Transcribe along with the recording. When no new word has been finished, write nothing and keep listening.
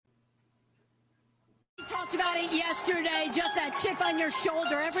talked about it yesterday, just that chip on your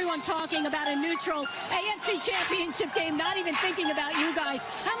shoulder. Everyone talking about a neutral AFC Championship game, not even thinking about you guys.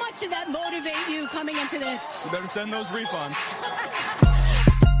 How much did that motivate you coming into this? You better send those refunds.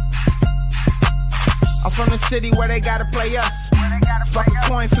 I'm from the city where they gotta play us. Fuck a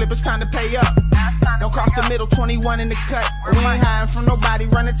coin flip, it's time to pay up. Don't cross the middle, 21 in the cut. We ain't hiding from nobody,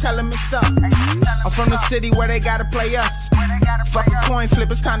 run and tell them it's up. I'm from the city where they gotta play us. Fuck a coin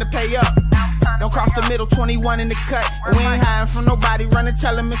flip, it's time to pay up. Don't cross the middle, 21 in the cut. We ain't hiding from nobody, run and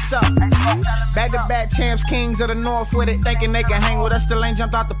tell them it's up. Back-to-back champs, kings of the north with it. Thinking they can hang with us, still ain't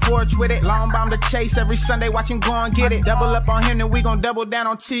jumped out the porch with it. Long bomb to chase every Sunday, watch him go and get it. Double up on him, then we gon' double down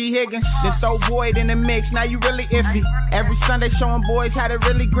on T. Higgins. Then throw Boyd in the mix, now you really iffy. Every Sunday showing boys how to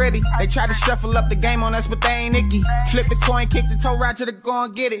really gritty. They try to shuffle up the game on us, but they ain't icky. Flip the coin, kick the toe Roger to go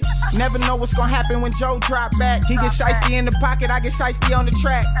and get it. Never know what's gonna happen when Joe drop back. He get shiesty in the pocket, I get shiesty on the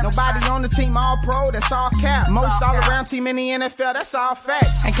track. Nobody on the team all pro, that's all cap. Most all around team in the NFL, that's all fact.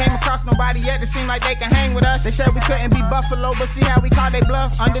 Ain't came across nobody yet that seem like they can hang with us. They said we couldn't be Buffalo, but see how we call they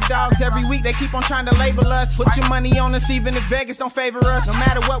bluff. Underdogs every week, they keep on trying to label us. Put your money on us, even if Vegas don't favor us. No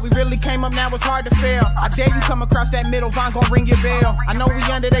matter what, we really came up, now it's hard to fail. I dare you come across that middle, Von gon' ring your bell. I know we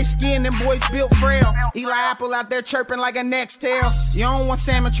under they skin, them boys built frail. Eli Apple out there chirping like a next tail. You don't want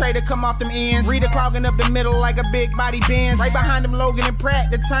Salmon Trey to come off them ends. Rita clogging up the middle like a big body Benz. Right behind them Logan and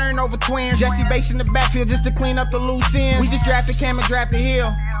Pratt, the turnover twins. Jesse Bates in the backfield just to clean up the loose ends. We just drafted Cam and drafted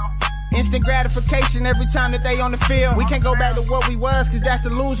Hill. Instant gratification every time that they on the field. We can't go back to what we was, cause that's the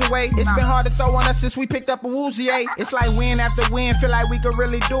loser way. It's been hard to throw on us since we picked up a Woozy. It's like win after win, feel like we could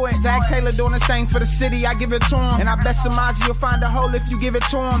really do it. Zach Taylor doing the same for the city, I give it to him. And I bet Samaji will find a hole if you give it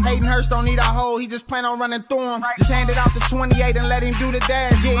to him. Hayden Hurst don't need a hole, he just plan on running through him. Just hand it off to 28 and let him do the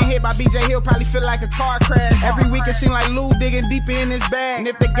dash. Getting hit by BJ Hill probably feel like a car crash. Every week it seem like Lou digging deeper in his bag. And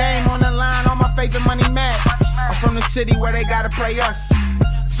if the game on the line, all my favorite money match. I'm from the city where they gotta play us.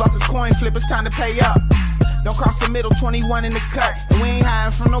 Fuck a coin flip, it's time to pay up. Don't cross the middle, 21 in the cut. And we ain't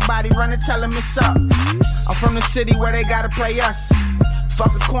hiding from nobody, run and tell them it's up. I'm from the city where they gotta play us.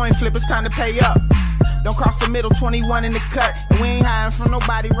 Fuck a coin flip, it's time to pay up. Don't cross the middle, 21 in the cut. And we ain't hiding from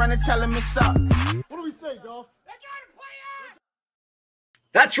nobody, run and tell them it's up. What do we say, Dolph? They gotta play us!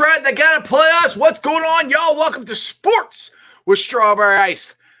 That's right, they gotta play us. What's going on, y'all? Welcome to Sports with Strawberry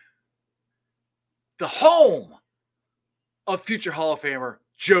Ice, the home of future Hall of Famer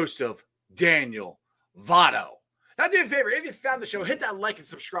Joseph Daniel Voto. Now, do me a favor. If you found the show, hit that like and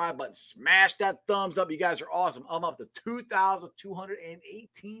subscribe button. Smash that thumbs up. You guys are awesome. I'm up to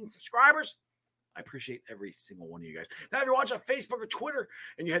 2,218 subscribers. I appreciate every single one of you guys. Now, if you're watching on Facebook or Twitter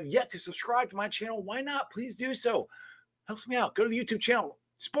and you have yet to subscribe to my channel, why not? Please do so. Helps me out. Go to the YouTube channel,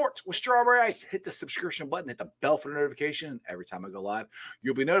 Sports with Strawberry Ice. Hit the subscription button. Hit the bell for the notification. Every time I go live,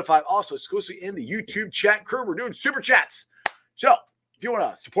 you'll be notified. Also, exclusively in the YouTube chat crew, we're doing super chats. So, if you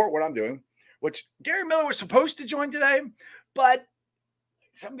want to support what I'm doing, which Gary Miller was supposed to join today, but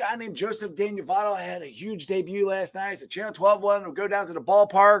some guy named Joseph Daniel Voto had a huge debut last night. So Channel 12 wanted to go down to the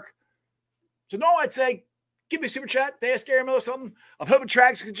ballpark. So no, I'd say, give me a super chat. They ask Gary Miller something. I'm hoping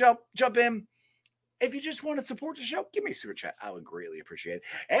Trags can jump in. If you just want to support the show, give me a super chat. I would greatly appreciate it.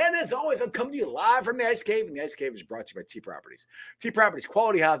 And as always, I'm coming to you live from the Ice Cave, and the Ice Cave is brought to you by T Properties. T Properties,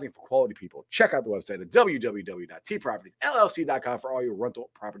 quality housing for quality people. Check out the website at www.tpropertiesllc.com for all your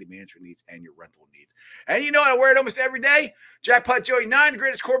rental property management needs and your rental needs. And you know I wear it almost every day. Jackpot Joey 9, the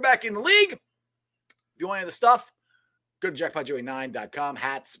greatest quarterback in the league. If you want any of the stuff, go to jackpotjoey9.com.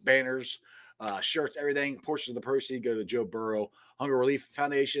 Hats, banners, shirts, everything. Portions of the proceeds go to the Joe Burrow Hunger Relief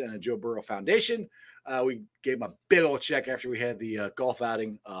Foundation and the Joe Burrow Foundation. We gave him a big old check after we had the golf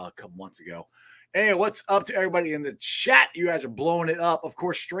outing a couple months ago. Anyway, what's up to everybody in the chat? You guys are blowing it up. Of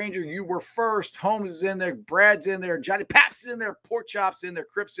course, Stranger, you were first. Holmes is in there. Brad's in there. Johnny Paps is in there. Pork Chop's in there.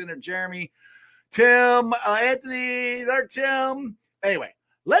 Crip's in there. Jeremy, Tim, Anthony, there, Tim. Anyway,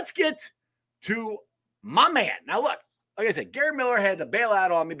 let's get to my man. Now, look, like I said, Gary Miller had to bail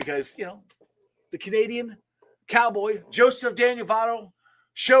out on me because, you know, the Canadian cowboy, Joseph Daniel Voto,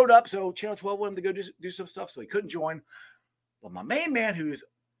 showed up. So Channel 12 wanted him to go do some stuff, so he couldn't join. But my main man, who's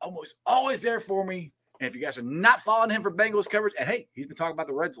almost always there for me, and if you guys are not following him for Bengals coverage, and hey, he's been talking about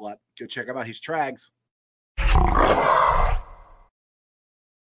the Reds a lot, go check him out. He's Trags. What's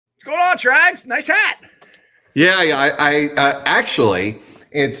going on, Trags? Nice hat. Yeah, I actually,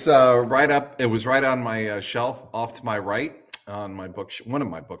 it's right up. It was right on my shelf, off to my right, on my book, one of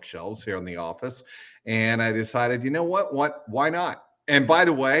my bookshelves here in the office, and I decided, you know what? Why not? And by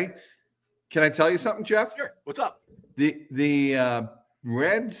the way, can I tell you something, Jeff? Sure. What's up? The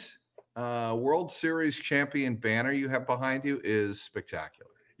Reds World Series champion banner you have behind you is spectacular.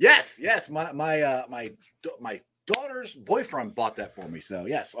 Yes. My daughter's boyfriend bought that for me. So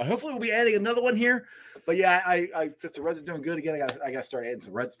yes, hopefully we'll be adding another one here. But yeah, I since the Reds are doing good again, I got to start adding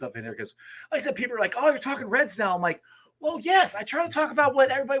some Red stuff in there because, like I said, people are like, "Oh, you're talking Reds now." I'm like, "Well, yes, I try to talk about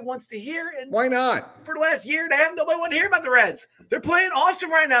what everybody wants to hear." And why not? For the last year and a half, nobody wanted to hear about the Reds. They're playing awesome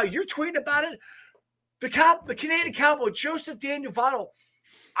right now. You're tweeting about it. The Canadian Cowboy, Joseph Daniel Voto.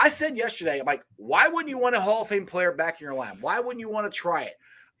 I said yesterday, I'm like, why wouldn't you want a Hall of Fame player back in your line? Why wouldn't you want to try it?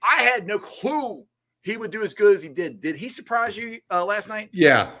 I had no clue he would do as good as he did. Did he surprise you last night?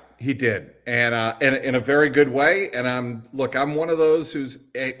 Yeah, he did, and in a very good way. And I'm one of those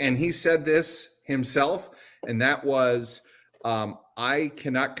and he said this himself, and that was, I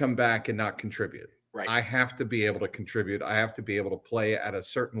cannot come back and not contribute. Right. I have to be able to contribute. I have to be able to play at a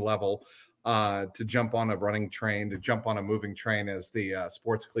certain level to jump on a running train, to jump on a moving train, as the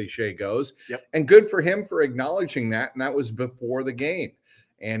sports cliche goes. Yep. And good for him for acknowledging that. And that was before the game.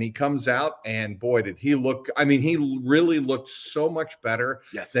 And he comes out, and boy, did he look. I mean, he really looked so much better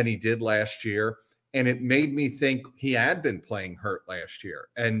than he did last year. And it made me think he had been playing hurt last year.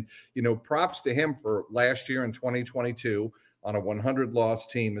 And, props to him for last year in 2022 on a 100-loss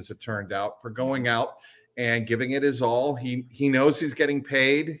team, as it turned out, for going out and giving it his all. He knows he's getting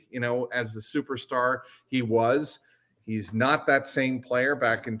paid, as the superstar he was. He's not that same player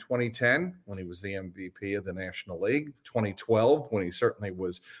back in 2010 when he was the MVP of the National League, 2012 when he certainly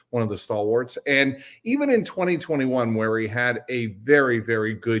was one of the stalwarts, and even in 2021 where he had a very,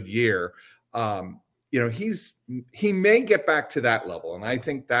 very good year. He may get back to that level, and I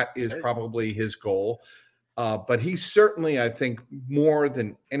think that is probably his goal. But he certainly, I think, more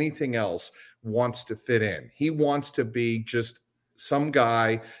than anything else, wants to fit in. He wants to be just some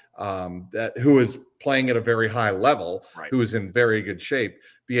guy who is playing at a very high level, who is in very good shape,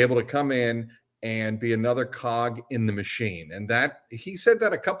 be able to come in and be another cog in the machine. And that he said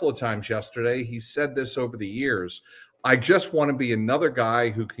that a couple of times yesterday. He said this over the years. I just want to be another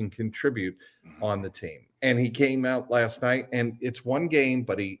guy who can contribute on the team. And he came out last night, and it's one game,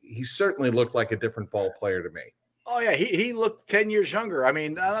 but he certainly looked like a different ball player to me. Oh, yeah. He looked 10 years younger. I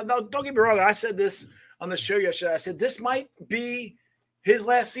mean, don't get me wrong. I said this on the show yesterday. I said this might be his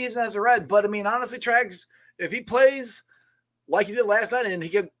last season as a Red. But, I mean, honestly, Trags, if he plays like he did last night and he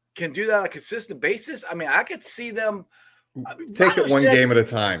can do that on a consistent basis, I mean, I could see them take it one game at a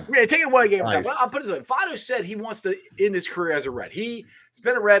time. Yeah, take it one game at a time. Well, I'll put it this way. Voto said he wants to end his career as a Red. He's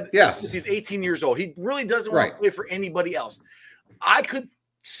been a Red since he's 18 years old. He really doesn't want to play for anybody else. I could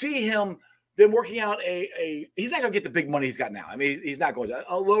see him then working out he's not going to get the big money he's got now. I mean, he's not going to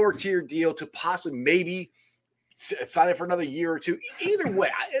a lower tier deal to possibly maybe sign it for another year or two. Either way,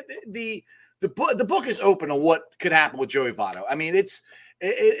 the book is open on what could happen with Joey Voto. I mean, it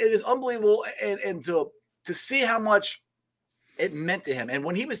is unbelievable, and to see how much it meant to him. And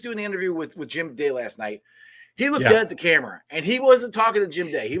when he was doing the interview with Jim Day last night, he looked dead at the camera, and he wasn't talking to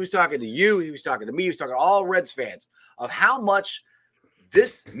Jim Day. He was talking to you. He was talking to me. He was talking to all Reds fans of how much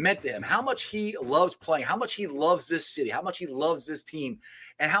this meant to him, how much he loves playing, how much he loves this city, how much he loves this team,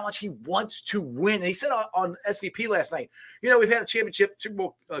 and how much he wants to win. And he said on SVP last night, we've had a championship Super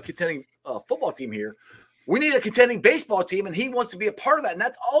Bowl contending football team here. We need a contending baseball team, and he wants to be a part of that. And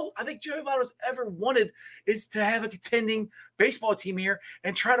that's all I think Joey Voto's ever wanted, is to have a contending baseball team here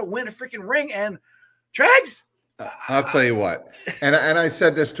and try to win a freaking ring. And Trags, I'll tell you what, and I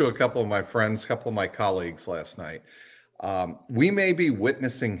said this to a couple of my friends, a couple of my colleagues last night. We may be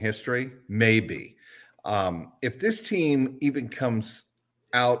witnessing history, maybe. If this team even comes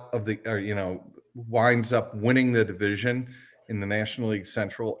out of winds up winning the division in the National League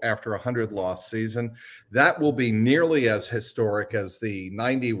Central after a 100-loss season, that will be nearly as historic as the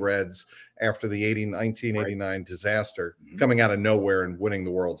 90 Reds after the 1989 disaster, coming out of nowhere and winning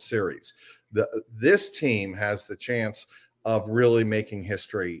the World Series. This team has the chance of really making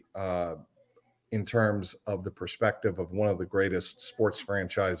history in terms of the perspective of one of the greatest sports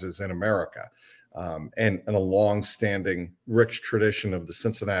franchises in America, and a long-standing rich tradition of the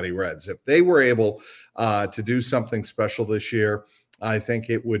Cincinnati Reds. If they were able to do something special this year, I think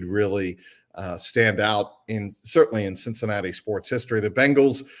it would really stand out certainly in Cincinnati sports history. The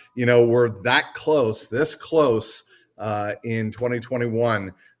Bengals, were this close in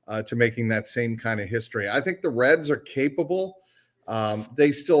 2021 to making that same kind of history. I think the Reds are capable.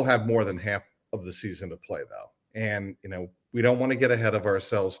 They still have more than half of the season to play, though. And, we don't want to get ahead of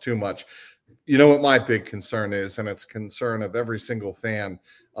ourselves too much. You know what my big concern is, and it's concern of every single fan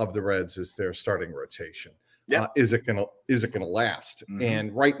of the Reds, is their starting rotation. Is it gonna last? Mm-hmm.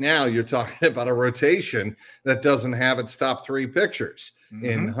 And right now you're talking about a rotation that doesn't have its top three pitchers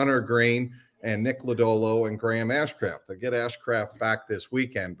in Hunter Green, and Nick Lodolo and Graham Ashcraft. They'll get Ashcraft back this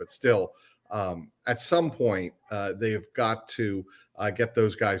weekend, but still, at some point, they've got to get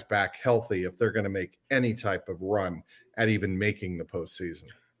those guys back healthy if they're going to make any type of run at even making the postseason.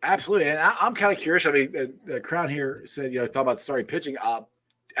 Absolutely. And I'm kind of curious. I mean, the Crown here said, talk about starting pitching.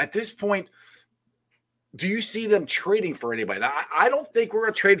 At this point, do you see them trading for anybody? Now, I don't think we're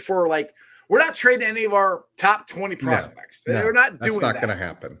going to trade for, we're not trading any of our top 20 prospects. No, they're not doing that. That's not going to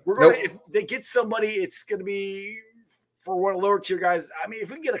happen. We're going to, if they get somebody, it's going to be for one of the lower tier guys. I mean, if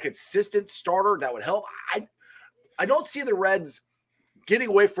we can get a consistent starter, that would help. I don't see the Reds getting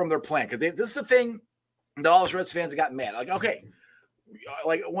away from their plan, because this is the thing. All those Reds fans have gotten mad. Okay.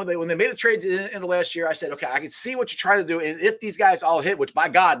 When they made the trades in the last year, I said, okay, I can see what you're trying to do. And if these guys all hit, which by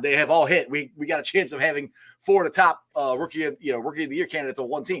God, they have all hit, we got a chance of having 4 of the top rookie of the year candidates on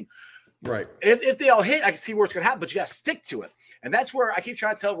one team. Right. If they all hit, I can see where it's going to happen, but you got to stick to it. And that's where I keep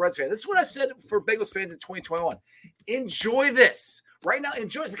trying to tell Reds fans. This is what I said for Bengals fans in 2021. Enjoy this right now.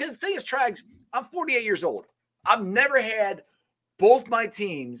 Enjoy it, because the thing is, Trags, I'm 48 years old. I've never had both my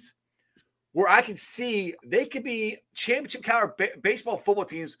teams where I can see they could be championship caliber baseball football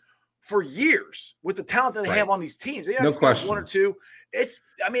teams for years with the talent that they have on these teams. They no question. One or two. And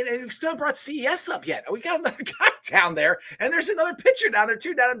we still haven't brought CES up yet. We got another guy down there, and there's another pitcher down there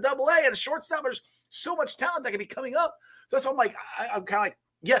too, down in AA, and a shortstop. There's so much talent that can be coming up. So that's why I'm like, I'm kind of like,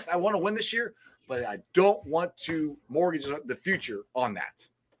 yes, I want to win this year, but I don't want to mortgage the future on that.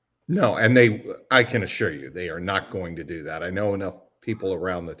 No, and I can assure you, they are not going to do that. I know enough people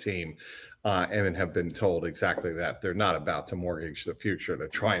around the team and have been told exactly that. They're not about to mortgage the future to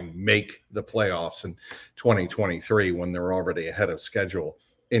try and make the playoffs in 2023 when they're already ahead of schedule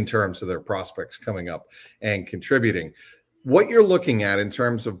in terms of their prospects coming up and contributing. What you're looking at in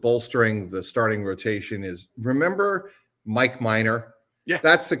terms of bolstering the starting rotation is, remember Mike Minor? Yeah.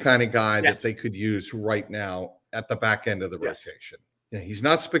 That's the kind of guy that they could use right now at the back end of the rotation. He's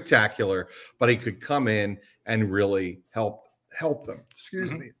not spectacular, but he could come in and really help them.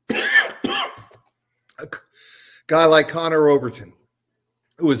 Excuse me. A guy like Connor Overton,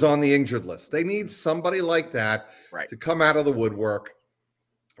 who is on the injured list. They need somebody like that to come out of the woodwork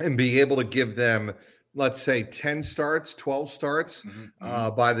and be able to give them, let's say, 10 starts, 12 starts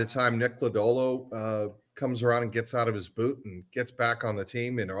by the time Nick Lodolo comes around and gets out of his boot and gets back on the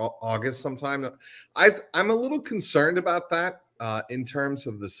team in August sometime. I'm a little concerned about that in terms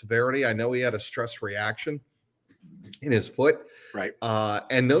of the severity. I know he had a stress reaction in his foot. Right.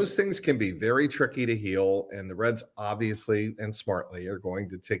 And those things can be very tricky to heal. And the Reds obviously and smartly are going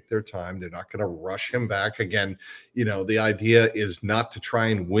to take their time. They're not going to rush him back. Again, the idea is not to try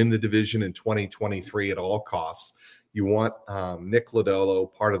and win the division in 2023 at all costs. You want Nick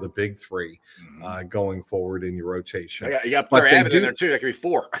Lodolo, part of the big three, going forward in your rotation. You got to put Abbott in there too. That could be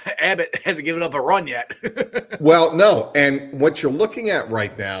 4. Abbott hasn't given up a run yet. Well, no. And what you're looking at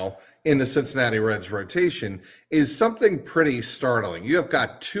right now in the Cincinnati Reds rotation is something pretty startling. You have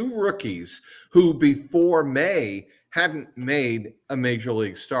got 2 rookies who before May hadn't made a major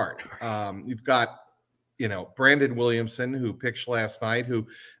league start. You've got, Brandon Williamson, who pitched last night, who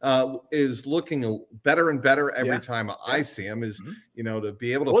is looking better and better every time I see him, is, to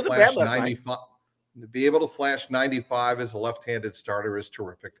be able to flash 95. To be able to flash 95 as a left-handed starter is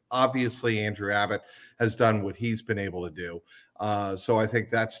terrific. Obviously, Andrew Abbott has done what he's been able to do. So I think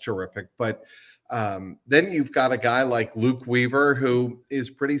that's terrific. But then you've got a guy like Luke Weaver, who is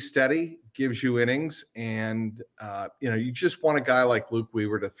pretty steady, gives you innings. And, you just want a guy like Luke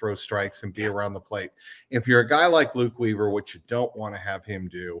Weaver to throw strikes and be around the plate. If you're a guy like Luke Weaver, what you don't want to have him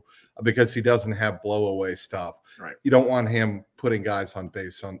do, because he doesn't have blowaway stuff, you don't want him putting guys on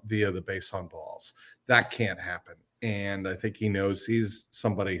base via the base on balls. That can't happen. And I think he knows, he's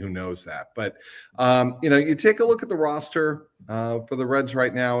somebody who knows that. But, you take a look at the roster for the Reds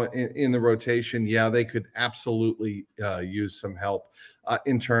right now in the rotation. Yeah, they could absolutely use some help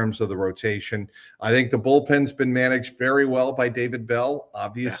in terms of the rotation. I think the bullpen's been managed very well by David Bell.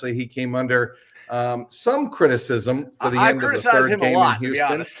 Obviously, he came under some criticism for the end of the third game in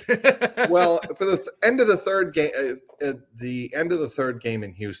Houston. Well, for the end of the third game,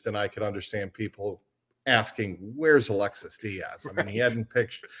 in Houston, I could understand people asking, where's Alexis Diaz? I mean, he hadn't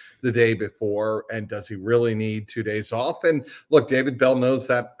pitched the day before, and does he really need 2 days off? And look, David Bell knows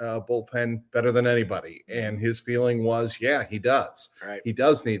that bullpen better than anybody, and his feeling was, yeah, he does. He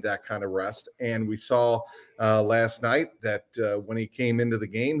does need that kind of rest. And we saw last night that when he came into the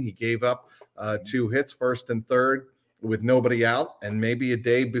game, he gave up 2 hits, first and third, with nobody out, and maybe a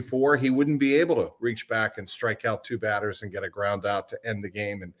day before he wouldn't be able to reach back and strike out 2 batters and get a ground out to end the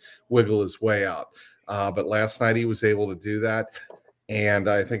game and wiggle his way out. But last night he was able to do that. And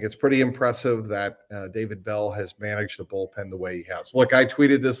I think it's pretty impressive that David Bell has managed the bullpen the way he has. Look, I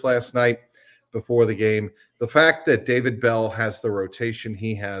tweeted this last night before the game. The fact that David Bell has the rotation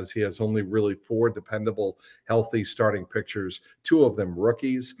he has only really 4 dependable, healthy starting pitchers, 2 of them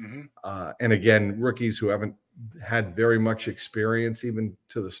rookies. And again, rookies who haven't had very much experience even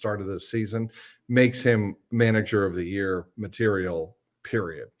to the start of the season, makes him manager of the year material,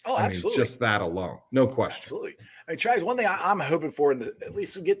 period. Oh, absolutely. Just that alone. No question. Absolutely. I mean, Travis, one thing I'm hoping for, at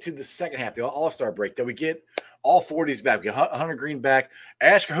least we get to the second half, the All-Star break, that we get all 40s back. We get Hunter Green back.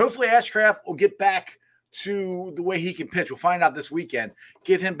 Hopefully Ashcraft will get back to the way he can pitch. We'll find out this weekend.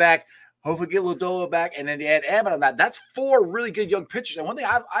 Get him back. Hopefully get Lodolo back. And then you add Abbott on that. That's 4 really good young pitchers. And one thing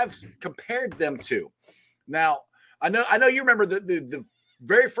I've compared them to. Now, I know you remember the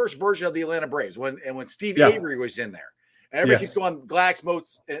very first version of the Atlanta Braves when Steve Avery was in there. And everybody keeps going Glax,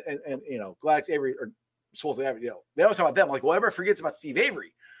 Moats, and Glax, Avery, or supposedly Avery. They always talk about them. Like, well, everybody forgets about Steve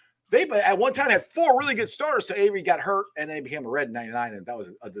Avery. They at one time had 4 really good starters, so Avery got hurt, and then he became a Red in '99, and that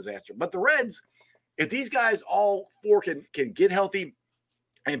was a disaster. But the Reds, if these guys all 4 can get healthy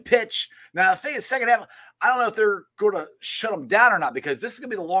and pitch, now the thing is, second half, I don't know if they're going to shut them down or not, because this is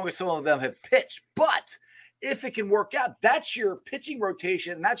going to be the longest some of them have pitched. But if it can work out, that's your pitching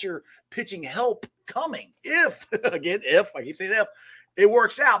rotation, and that's your pitching help coming. If I keep saying if, it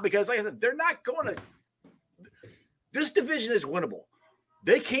works out, because like I said, they're not going to – this division is winnable.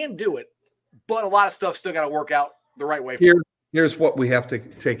 They can do it, but a lot of stuff still got to work out the right way. Here's what we have to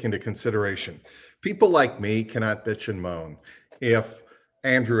take into consideration. People like me cannot bitch and moan if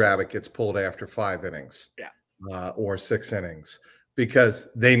Andrew Abbott gets pulled after 5 innings or 6 innings, because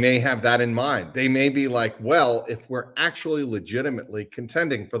they may have that in mind. They may be like, well, if we're actually legitimately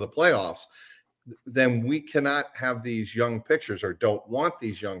contending for the playoffs, then we cannot have these young pitchers, or don't want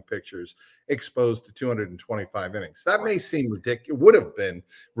these young pitchers exposed to 225 innings. That may seem ridiculous. Would have been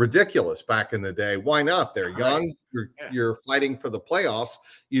ridiculous back in the day. Why not? They're young. You're fighting for the playoffs.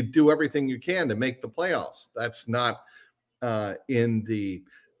 You do everything you can to make the playoffs. That's not in the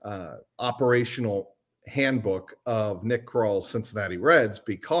operational handbook of Nick Krall's Cincinnati Reds,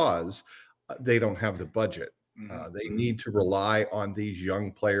 because they don't have the budget. They need to rely on these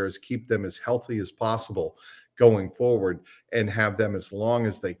young players, keep them as healthy as possible going forward, and have them as long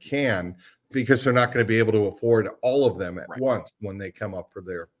as they can, because they're not going to be able to afford all of them at once when they come up for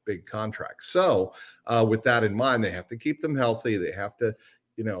their big contracts. So with that in mind, they have to keep them healthy. They have to,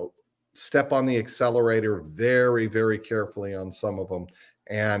 step on the accelerator very, very carefully on some of them.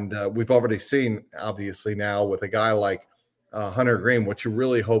 And we've already seen, obviously, now with a guy like Hunter Green, what you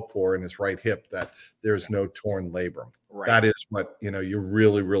really hope for in his right hip, that there's no torn labrum. Right. That is what, you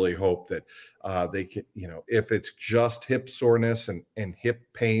really, really hope that they can, if it's just hip soreness and hip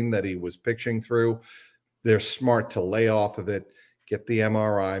pain that he was pitching through, they're smart to lay off of it, get the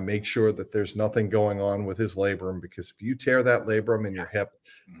MRI, make sure that there's nothing going on with his labrum, because if you tear that labrum in your hip,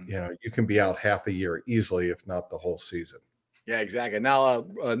 you can be out half a year easily, if not the whole season. Yeah, exactly. Now,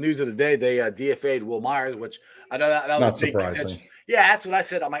 news of the day, they DFA'd Will Myers, which I know that was not a big surprising. Contention. Yeah, that's what I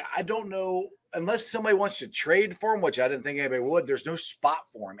said. I'm like, I don't know, unless somebody wants to trade for him, which I didn't think anybody would. There's no spot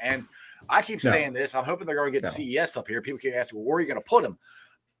for him, and I keep saying this. I'm hoping they're going to get CES up here. People keep asking, well, where are you going to put him?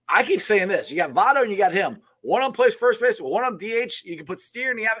 I keep saying this. You got Voto and you got him. One of them plays first base, one of them DH. You can put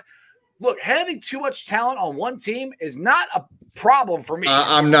Steer, and you have it. Look, having too much talent on one team is not a problem for me.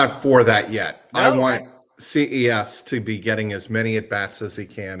 I'm not for that yet. No, I want CES to be getting as many at-bats as he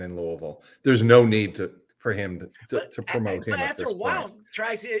can in Louisville. There's no need for him to promote him. But after a while,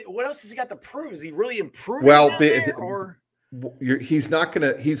 what else has he got to prove? Is he really improving? Well, he's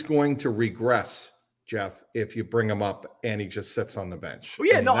going to regress, Jeff, if you bring him up and he just sits on the bench.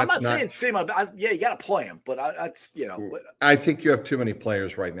 Well, I'm not saying same. You got to play him, but I think you have too many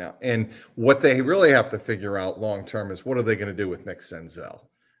players right now. And what they really have to figure out long-term is, what are they going to do with Nick Senzel?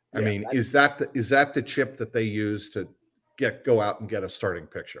 Is that the chip that they use to go out and get a starting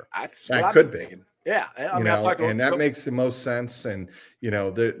pitcher? That could be. Yeah, that makes the most sense. And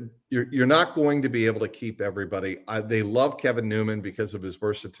you're not going to be able to keep everybody. They love Kevin Newman because of his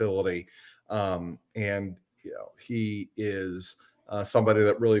versatility, and he is somebody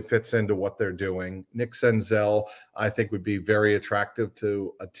that really fits into what they're doing. Nick Senzel, I think, would be very attractive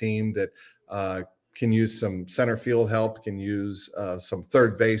to a team that can use some center field help, can use some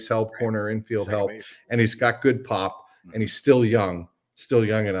third base help, corner infield help, and he's got good pop, and he's still young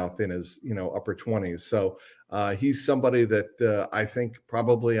enough in his upper 20s. So he's somebody that I think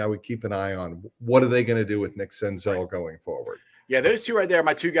probably I would keep an eye on. What are they going to do with Nick Senzel going forward? Yeah, those two right there are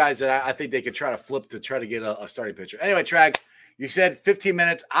my two guys that I think they could try to flip to try to get a starting pitcher. Anyway, Trags, You said 15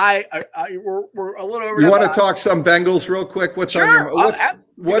 minutes. We're a little over. You want to talk some Bengals real quick? What's on your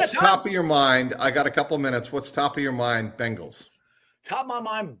what's top of your mind? I got a couple of minutes. What's top of your mind, Bengals? Top of my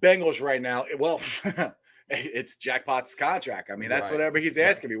mind, Bengals right now. Well, it's Jackpot's contract. I mean, that's what everybody's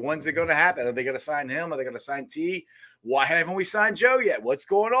asking me. When's it going to happen? Are they going to sign him? Are they going to sign T? Why haven't we signed Joe yet? What's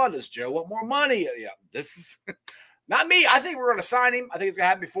going on? Does Joe want more money? Yeah, this is not me. I think we're going to sign him. I think it's going to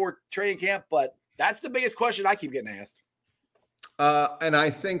happen before training camp, but that's the biggest question I keep getting asked. And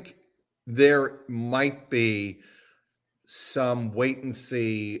I think there might be some wait and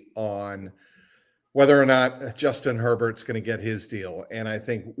see on whether or not Justin Herbert's going to get his deal. And I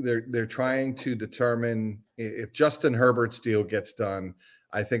think they're trying to determine if Justin Herbert's deal gets done.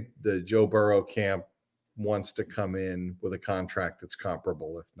 I think the Joe Burrow camp wants to come in with a contract that's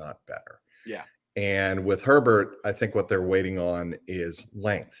comparable, if not better. Yeah. And with Herbert, I think what they're waiting on is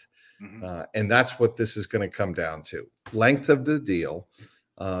length. Mm-hmm. And that's what this is going to come down to. Length of the deal,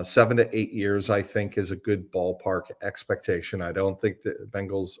 7 to 8 years, I think, is a good ballpark expectation. I don't think the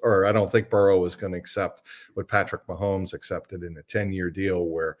Bengals, or I don't think Burrow is going to accept what Patrick Mahomes accepted in a 10-year deal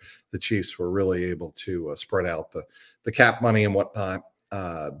where the Chiefs were really able to spread out the cap money and whatnot.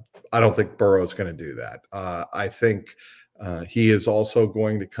 I don't think Burrow is going to do that. I think he is also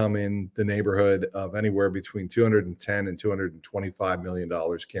going to come in the neighborhood of anywhere between $210 and $225 million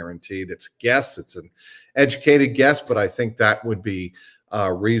guaranteed. It's a guess. It's an educated guess, but I think that would be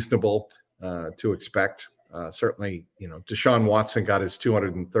reasonable to expect. Certainly, Deshaun Watson got his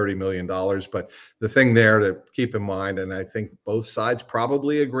 $230 million, but the thing there to keep in mind, and I think both sides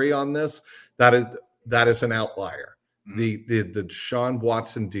probably agree on this, that is an outlier. The Deshaun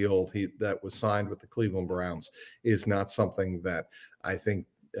Watson deal that was signed with the Cleveland Browns is not something that I think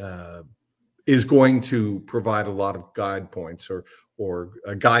is going to provide a lot of guide points or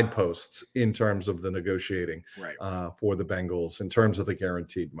guideposts in terms of the negotiating for the Bengals in terms of the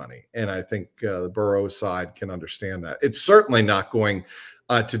guaranteed money. And I think the Burrow side can understand that. It's certainly not going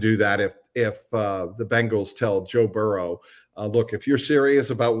to do that if the Bengals tell Joe Burrow, look, if you're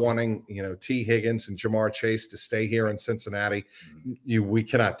serious about wanting, T. Higgins and Jamar Chase to stay here in Cincinnati, we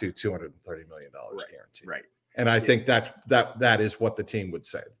cannot do $230 million guaranteed. Right. And I think that is what the team would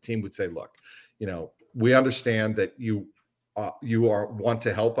say. The team would say, look, we understand that you want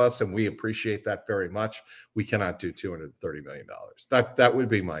to help us, and we appreciate that very much. We cannot do $230 million. That would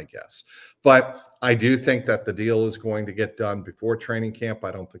be my guess. But I do think that the deal is going to get done before training camp.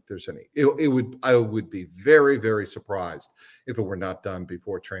 I don't think there's any. I would be very, very surprised if it were not done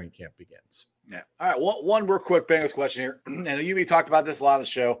before training camp begins. Yeah. All right. One real quick Bengals question here. And we talked about this a lot on the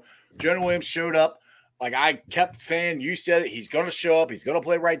show. Jonah Williams showed up. Like I kept saying, you said it. He's going to show up. He's going to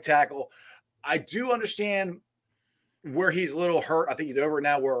play right tackle. I do understand where he's a little hurt. I think he's over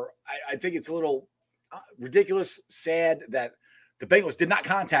now, where I think it's a little ridiculous, sad that the Bengals did not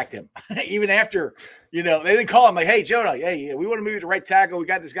contact him even after, they didn't call him like, hey, Jonah, hey, we want to move you to right tackle. We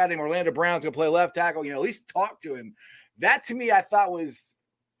got this guy named Orlando Brown's going to play left tackle, at least talk to him. That to me, I thought was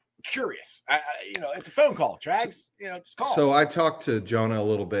curious. It's a phone call, Trags, just call. So I talked to Jonah a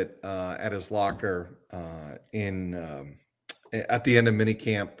little bit at his locker at the end of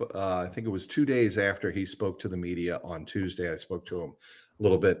minicamp. I think it was 2 days after he spoke to the media on Tuesday. I spoke to him a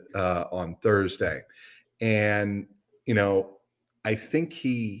little bit on Thursday. And, I think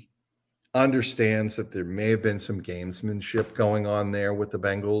he understands that there may have been some gamesmanship going on there with the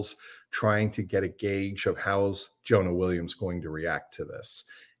Bengals, trying to get a gauge of how's Jonah Williams going to react to this.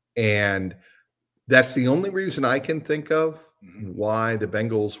 And that's the only reason I can think of why the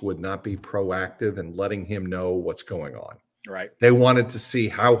Bengals would not be proactive in letting him know what's going on. Right. They wanted to see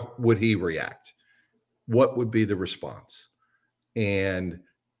how would he react, what would be the response, and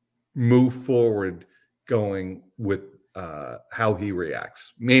move forward going with how he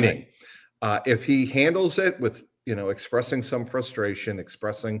reacts. Meaning, if he handles it with, expressing some frustration,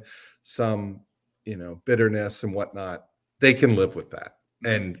 expressing some, bitterness and whatnot, they can live with that.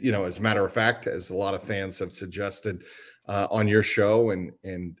 And, as a matter of fact, as a lot of fans have suggested on your show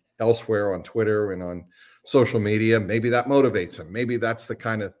and elsewhere on Twitter and on social media, maybe that motivates him. Maybe that's the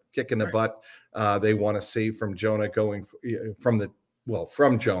kind of kick in the butt they want to see from Jonah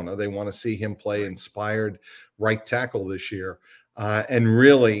from Jonah. They want to see him play inspired right tackle this year. And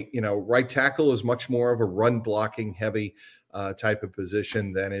really, right tackle is much more of a run blocking heavy type of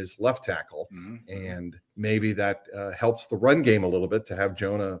position than is left tackle. And maybe that helps the run game a little bit to have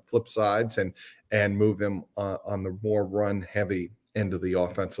Jonah flip sides and move him on the more run heavy end of the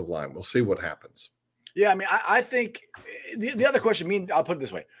offensive line. We'll see what happens. Yeah, I mean, I think the other question, I'll put it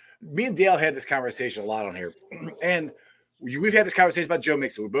this way. Me and Dale had this conversation a lot on here. And we've had this conversation about Joe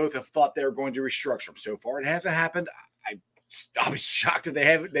Mixon. We both have thought they were going to restructure him. So far, it hasn't happened. I I'll be shocked if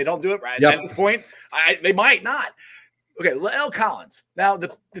they don't do it right Yep. at this point. They might not. Okay, L. Collins. Now,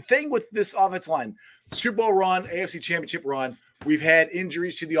 the thing with this offensive line, Super Bowl run, AFC Championship run, we've had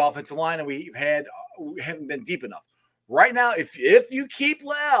injuries to the offensive line, and we haven't been deep enough. Right now, if you keep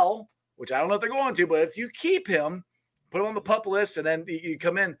L, which I don't know if they're going to, but if you keep him, put him on the PUP list, and then you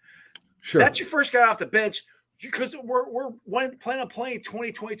come in, Sure. that's your first guy off the bench, because we're planning on playing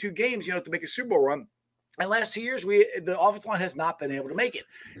 2022 games, to make a Super Bowl run. And last 2 years, the offensive line has not been able to make it.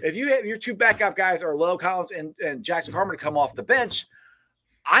 If you have your two backup guys are Leo Collins and Jackson Carman to come off the bench,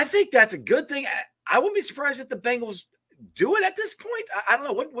 I think that's a good thing. I wouldn't be surprised if the Bengals do it at this point. I don't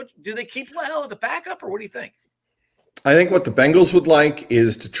know. What do they keep Leo as a backup, or what do you think? I think what the Bengals would like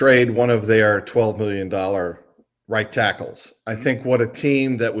is to trade one of their $12 million right tackles. I think what a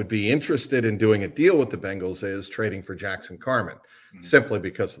team that would be interested in doing a deal with the Bengals is trading for Jackson Carman, simply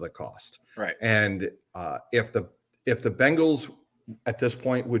because of the cost. Right. And if the Bengals at this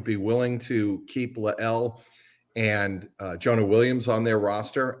point would be willing to keep Lael and Jonah Williams on their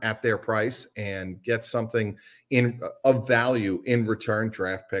roster at their price and get something of value in return,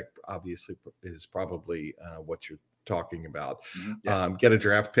 draft pick obviously is probably what you're talking about. Yes. Get a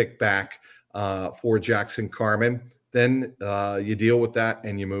draft pick back for Jackson Carman, then you deal with that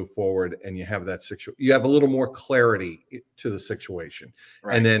and you move forward and you have that situation. You have a little more clarity to the situation.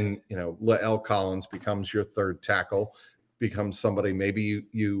 Right. And then, L. Collins becomes your third tackle, becomes somebody maybe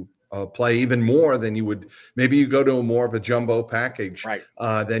you play even more than you would. Maybe you go to more of a jumbo package Right.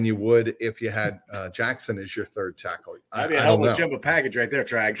 Than you would if you had Jackson as your third tackle. That'd be a hell of a jumbo package right there,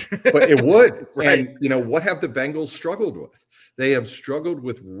 Trags. But it would. Right. And, what have the Bengals struggled with? They have struggled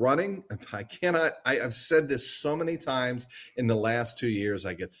with running. I've said this so many times in the last 2 years,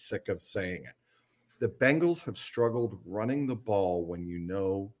 I get sick of saying it. The Bengals have struggled running the ball when you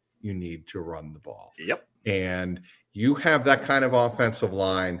need to run the ball. Yep. And you have that kind of offensive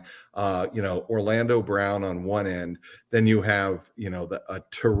line, Orlando Brown on one end, then you have, a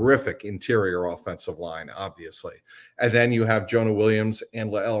terrific interior offensive line, obviously. And then you have Jonah Williams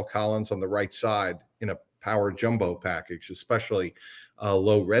and Lael Collins on the right side in a power jumbo package, especially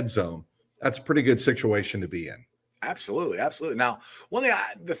low red zone. That's a pretty good situation to be in. Absolutely. Absolutely. Now,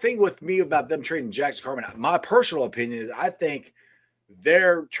 the thing with me about them trading Jackson Carman, my personal opinion is I think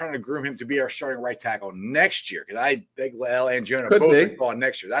they're trying to groom him to be our starting right tackle next year, because I think Lael and Jonah both are going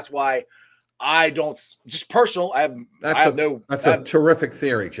next year. That's why I don't just personal. That's a terrific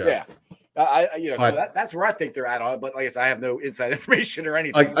theory, Jeff. Yeah. So that's where I think they're at on it. But like I said, I have no inside information or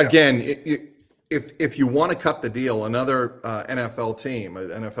anything. Again, if you want to cut the deal, another NFL team, an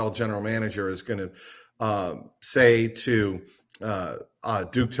NFL general manager is going to say to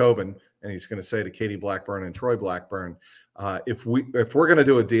Duke Tobin, and he's going to say to Katie Blackburn and Troy Blackburn, if we're going to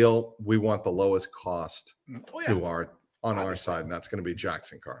do a deal, we want the lowest cost on our side, and that's going to be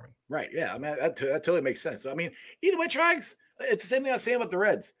Jackson Carman. Right. Yeah. I mean, that totally makes sense. I mean, either way, Trags, it's the same thing I was saying with the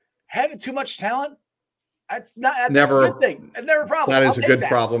Reds. Having too much talent, that's never a good thing. It's never a problem. That is a good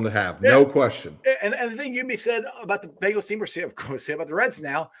problem to have. Yeah. No question. And the thing you said about the Bengals team, we're going to say about the Reds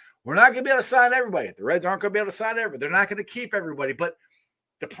now, we're not going to be able to sign everybody. The Reds aren't going to be able to sign everybody. They're not going to keep everybody. But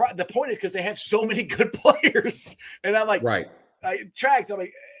the point is because they have so many good players. And I'm like, right. Trags, I'm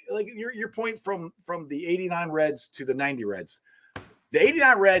like your point from the 89 Reds to the 90 Reds. The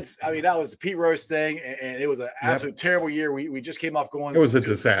 89 Reds, I mean, that was the Pete Rose thing, and it was an absolute terrible year. We just came off going. It was a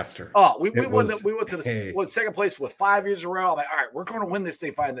disaster. Oh, we went to the second place with 5 years in a row. I'm like, all right, we're going to win this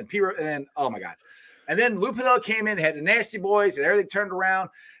thing fine. And then Pete Rose, and then, oh my God. And then Lou Piniella came in, had the Nasty Boys, and everything turned around,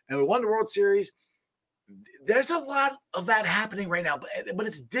 and we won the World Series. There's a lot of that happening right now, but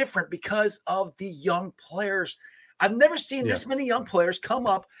it's different because of the young players. I've never seen this many young players come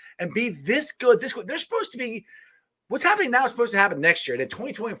up and be this good. They're supposed to be. What's happening now is supposed to happen next year. And in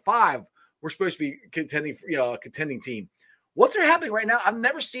 2025, we're supposed to be contending, a contending team. What's happening right now? I've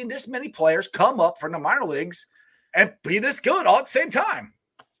never seen this many players come up from the minor leagues and be this good all at the same time.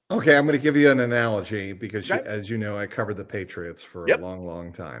 Okay, I'm going to give you an analogy because, as you know, I covered the Patriots for a long,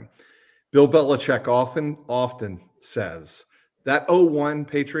 long time. Bill Belichick often says that 0-1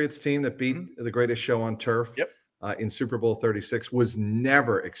 Patriots team that beat the greatest show on turf in Super Bowl 36 was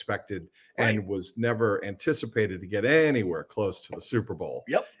never expected and was never anticipated to get anywhere close to the Super Bowl.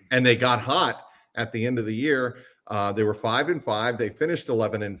 Yep. And they got hot at the end of the year. They were 5-5. They finished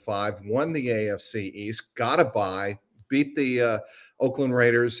 11-5, won the AFC East, got a bye, beat the Oakland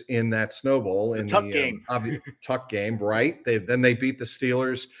Raiders in that snowball in the Tuck game, right? Then they beat the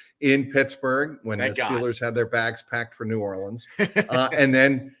Steelers in Pittsburgh when the Steelers had their bags packed for New Orleans. And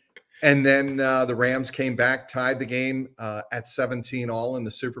then And then the Rams came back, tied the game at 17 all in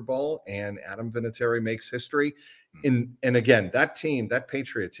the Super Bowl, and Adam Vinatieri makes history. And again, that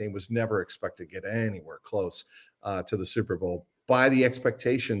Patriot team was never expected to get anywhere close to the Super Bowl by the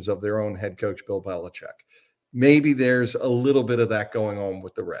expectations of their own head coach, Bill Belichick. Maybe there's a little bit of that going on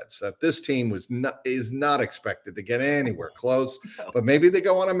with the Reds, that this team is not expected to get anywhere close, but maybe they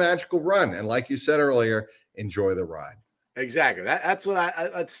go on a magical run. And like you said earlier, enjoy the ride. Exactly. That's what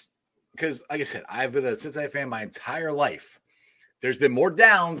that's because, like I said, I've been a Cincinnati fan my entire life. There's been more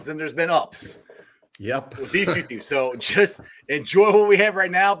downs than there's been ups. Yep. With these two teams. So just enjoy what we have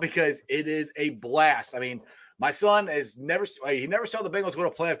right now because it is a blast. I mean, my son has never saw the Bengals win a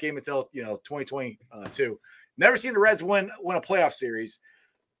playoff game until 2022. Never seen the Reds win a playoff series.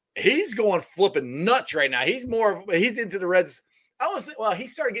 He's going flipping nuts right now. He's into the Reds. I want to say, well, he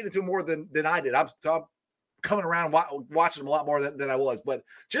started getting into it more than I did. I'm coming around watching them a lot more than I was. But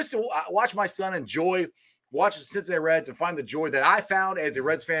just to watch my son enjoy watching the Cincinnati Reds and find the joy that I found as a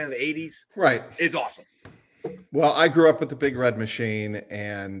Reds fan in the 80s, right, is awesome. Well, I grew up with the Big Red Machine,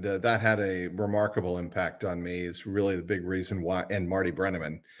 and that had a remarkable impact on me. Is really the big reason why, and Marty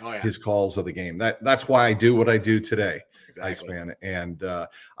Brenneman, his calls of the game. That's why I do what I do today, Iceman. And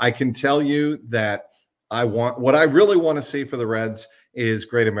I can tell you that what I really want to see for the Reds is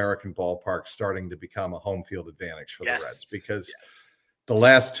Great American Ballpark starting to become a home field advantage for the Reds, because the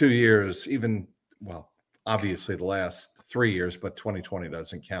last 2 years, obviously the last 3 years, but 2020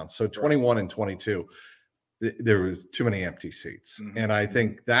 doesn't count. So 21 and 22. There was too many empty seats. Mm-hmm. And I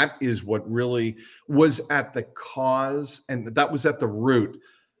think that is what really was at the cause, and that was at the root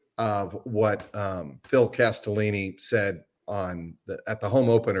of what Phil Castellini said at the home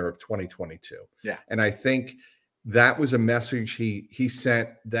opener of 2022. Yeah. And I think that was a message he sent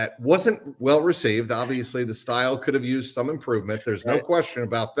that wasn't well received. Obviously, the style could have used some improvement. There's no question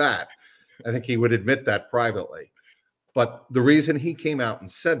about that. I think he would admit that privately. But the reason he came out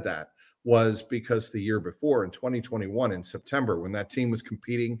and said that was because the year before, in 2021, in September, when that team was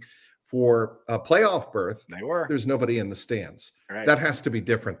competing for a playoff berth, there's nobody in the stands. Right. That has to be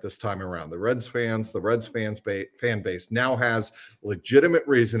different this time around. The Reds fan base now has legitimate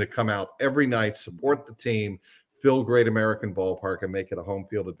reason to come out every night, support the team, fill Great American Ballpark, and make it a home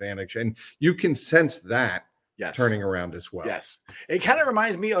field advantage. And you can sense that turning around as well. Yes. It kind of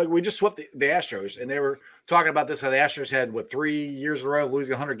reminds me, like, we just swept the Astros, and they were talking about this, how the Astros had, 3 years in a row,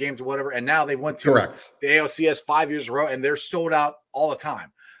 losing 100 games or whatever, and now they went to the ALCS 5 years in a row, and they're sold out all the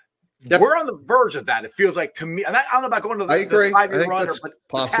time. Yep. We're on the verge of that, it feels like to me. And I don't know about going to the 5-year run, but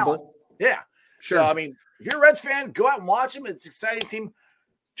possible. Yeah. Sure. So, I mean, if you're a Reds fan, go out and watch them. It's an exciting team.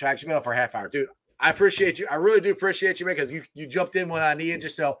 Trax, you've been on for a half hour. Dude, I appreciate you. I really do appreciate you, man, because you jumped in when I needed you.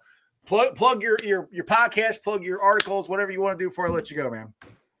 So, Plug your podcast, plug your articles, whatever you want to do before I let you go, man.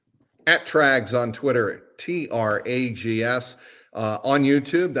 At Trags on Twitter, TRAGS. On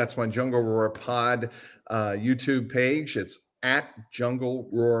YouTube, that's my Jungle Roar Pod YouTube page. It's at Jungle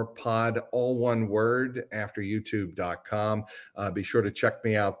Roar Pod, all one word, after youtube.com. Be sure to check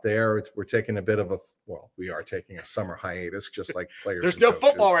me out there. We're taking a bit of we are taking a summer hiatus, just like players. There's no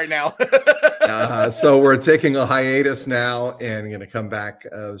football right now. So we're taking a hiatus now and going to come back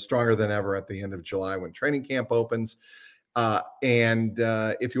stronger than ever at the end of July when training camp opens. And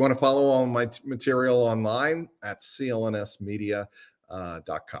if you want to follow all my material online, at clnsmedia.com.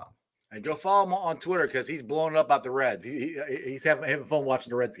 And go follow him on Twitter because he's blowing up about the Reds. He's having fun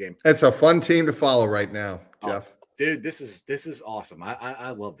watching the Reds game. It's a fun team to follow right now, Jeff. Dude, this is awesome.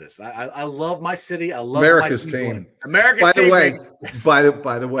 I love this. I love my city. I love America's my team. America's team.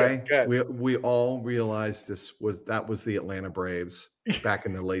 By the way, we all realized that was the Atlanta Braves back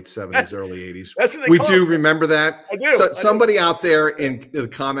in the late 70s, early 80s. We do remember that. I do. Somebody out there in the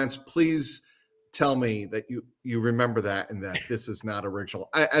comments, please tell me that you remember that and that this is not original.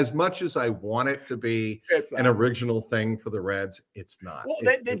 As much as I want it to be an original thing for the Reds, it's not. Well,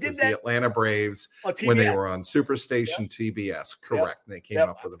 they did that. The Atlanta Braves when they were on Superstation TBS. Correct. Yep. They came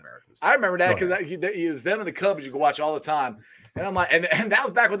up with America's. I remember that because he was them and the Cubs you could watch all the time. And I'm like, and that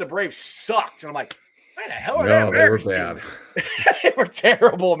was back when the Braves sucked. And I'm like, why the hell are they? They were bad. They were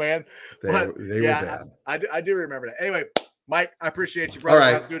terrible, man. They were bad. I do remember that. Anyway, Mike, I appreciate you, brother. All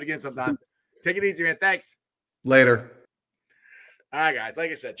right. We'll have to do it again sometime. Take it easy, man. Thanks. Later. All right, guys. Like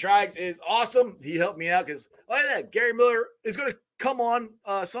I said, Trags is awesome. He helped me out because, like that, Gary Miller is going to come on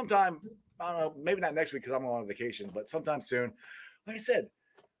sometime. I don't know, maybe not next week because I'm on vacation, but sometime soon. Like I said,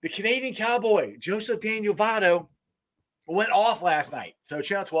 the Canadian Cowboy, Joseph Daniel Voto, went off last night. So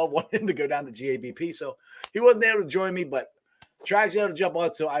Channel 12 wanted him to go down to GABP. So he wasn't able to join me, but Trags able to jump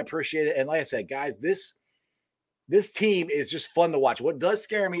on. So I appreciate it. And like I said, guys, this this team is just fun to watch. What does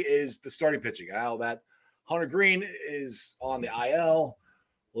scare me is the starting pitching. Now that Hunter Green is on the IL,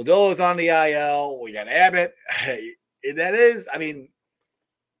 Lodolo is on the IL. We got Abbott. That is, I mean,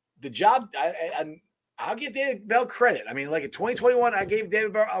 the job. I'll give David Bell credit. I mean, like in 2021, I gave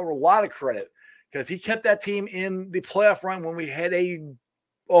David Bell a lot of credit because he kept that team in the playoff run when we had a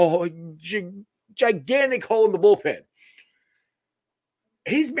gigantic hole in the bullpen.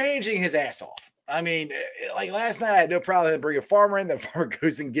 He's managing his ass off. I mean, like last night, I had no problem with him bringing Farmer in. Then Farmer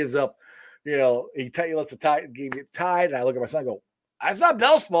goes and gives up. He lets the tie get tied, and I look at my son and go, "That's not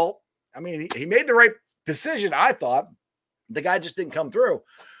Bell's fault." I mean, he made the right decision. I thought the guy just didn't come through.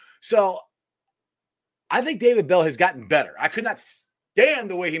 So I think David Bell has gotten better. I could not stand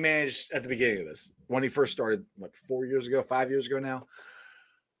the way he managed at the beginning of this when he first started, 5 years ago now.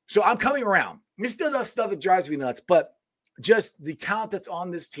 So I'm coming around. He still does stuff that drives me nuts, but just the talent that's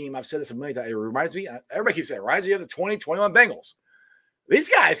on this team, I've said this a million times. It reminds me, everybody keeps saying, it reminds me of the 2021 Bengals. These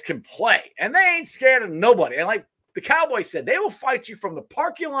guys can play, and they ain't scared of nobody. And like the Cowboys said, they will fight you from the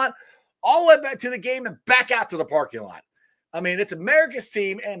parking lot all the way back to the game and back out to the parking lot. I mean, it's America's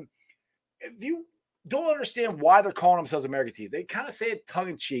team, and if you don't understand why they're calling themselves American teams, they kind of say it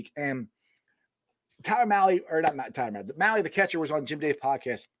tongue-in-cheek. And Malley, the catcher, was on Jim Dave's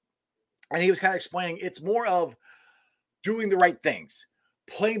podcast, and he was kind of explaining it's more of doing the right things,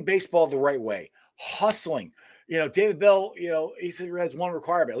 playing baseball the right way, hustling. David Bell, he said he has one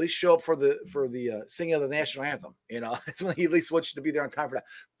requirement: at least show up for the singing of the national anthem. That's when he at least wants you to be there on time for that.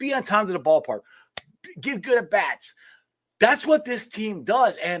 Be on time to the ballpark. Give good at bats. That's what this team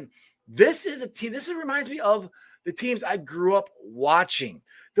does. And this is a team. This reminds me of the teams I grew up watching: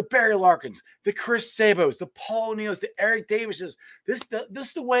 the Barry Larkins, the Chris Sabos, the Paul O'Neills, the Eric Davises. This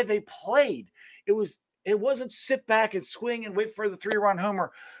is the way they played. It wasn't sit back and swing and wait for the 3-run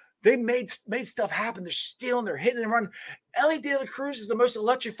homer. They made stuff happen. They're stealing, they're hitting and running. Ellie De La Cruz is the most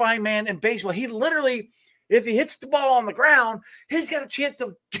electrifying man in baseball. He literally, if he hits the ball on the ground, he's got a chance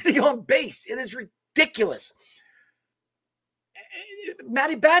of getting on base. It is ridiculous.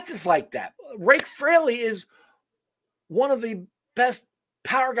 Matty Batts is like that. Rake Fraley is one of the best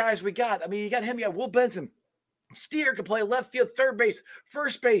power guys we got. I mean, you got him, you got Will Benson. Steer can play left field, third base,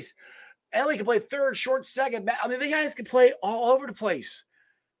 first base. Ellie can play third, short, second. I mean, the guys can play all over the place.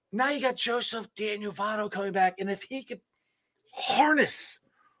 Now you got Joseph Daniel Voto coming back. And if he could harness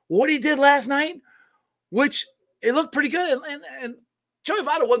what he did last night, which it looked pretty good. And Joey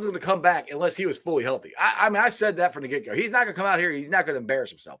Votto wasn't going to come back unless he was fully healthy. I mean, I said that from the get-go. He's not going to come out here. He's not going to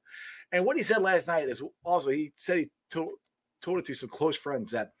embarrass himself. And what he said last night is also, he said he told it to some close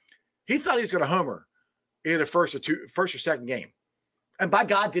friends that he thought he was going to homer in the first or second game. And by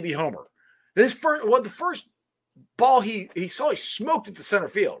God, did he homer. The first ball he saw, he smoked it to center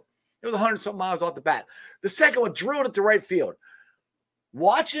field. It was 100-something miles off the bat. The second one drilled it to right field.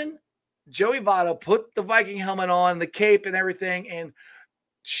 Watching Joey Votto put the Viking helmet on, the cape and everything, and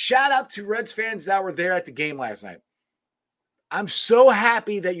shout out to Reds fans that were there at the game last night. I'm so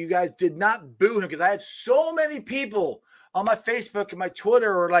happy that you guys did not boo him, because I had so many people on my Facebook and my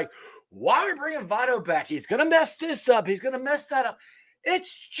Twitter were like, why are we bringing Votto back? He's going to mess this up. He's going to mess that up.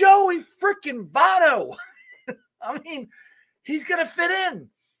 It's Joey freaking Votto. I mean, he's going to fit in.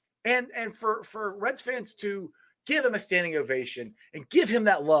 And for Reds fans to give him a standing ovation and give him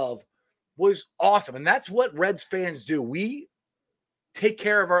that love was awesome. And that's what Reds fans do. We take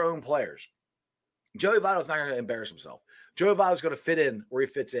care of our own players. Joey Votto's not going to embarrass himself. Joey Votto's going to fit in where he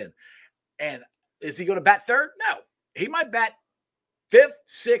fits in. And is he going to bat third? No. He might bat fifth,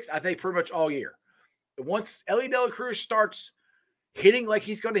 sixth, I think, pretty much all year. Once Ellie De La Cruz starts hitting like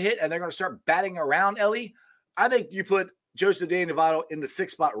he's going to hit, and they're going to start batting around Ellie, I think you put Joseph Daniel Votto in the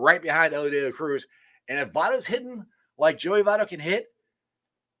sixth spot right behind Ellie De La Cruz. And if Votto's hitting like Joey Votto can hit,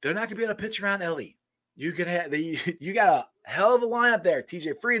 they're not going to be able to pitch around Ellie. You got a hell of a lineup there.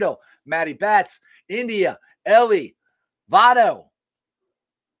 TJ Friedel, Matty Batts, India, Ellie, Votto.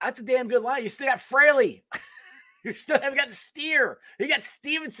 That's a damn good line. You still got Fraley. You still haven't got the Steer. You got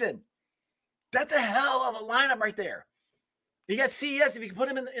Stevenson. That's a hell of a lineup right there. You got CES if you can put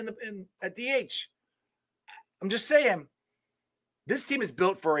him in at DH. I'm just saying, this team is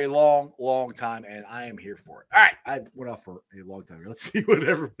built for a long, long time, and I am here for it. All right, I went off for a long time. Let's see what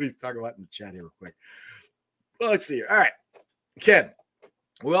everybody's talking about in the chat here real quick. Well, let's see here. All right, Ken,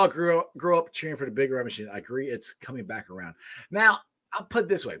 we all grew up cheering for the Big Red Machine. I agree, it's coming back around. Now, I'll put it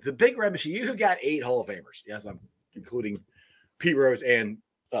this way. The Big Red Machine, you got 8 Hall of Famers. Yes, I'm including Pete Rose and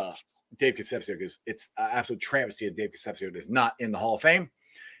Dave Concepcion, because it's an absolute travesty that Dave Concepcion is not in the Hall of Fame.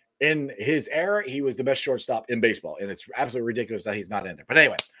 In his era, he was the best shortstop in baseball, and it's absolutely ridiculous that he's not in there. But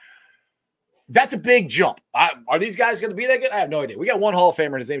anyway, That's a big jump. Are these guys going to be that good? I have no idea. We got one Hall of Famer,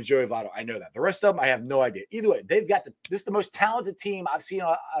 and his name is Joey Voto. I know that. The rest of them, I have no idea. Either way, they've got this is the most talented team I've seen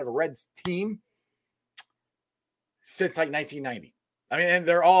out of a Reds team since like 1990. I mean, and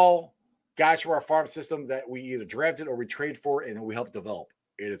they're all guys from our farm system that we either drafted or we trade for and we helped develop.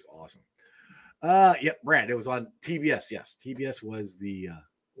 It is awesome. Yep, Brad, it was on TBS. Yes, TBS was the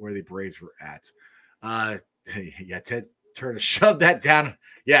where the Braves were at. Yeah, Ted Turner shoved that down.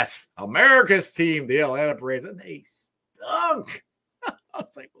 Yes, America's team, the Atlanta Braves, and they stunk. I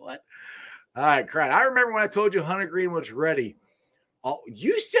was like, what? All right, Crown. I remember when I told you Hunter Green was ready. Oh,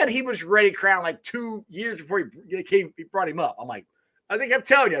 you said he was ready, Crown, like 2 years before he brought him up. I'm like, I think I'm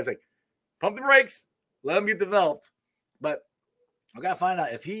telling you, I was like, pump the brakes, let him get developed. But I got to find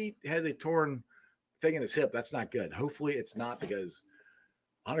out if he has a torn thing in his hip. That's not good. Hopefully it's not, because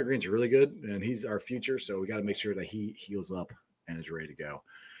Hunter Green's really good and he's our future. So we got to make sure that he heals up and is ready to go.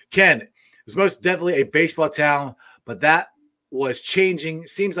 Ken was most definitely a baseball talent, but that was changing.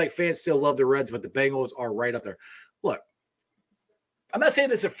 Seems like fans still love the Reds, but the Bengals are right up there. Look, I'm not saying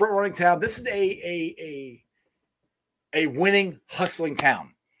this is a front running town. This is a winning, hustling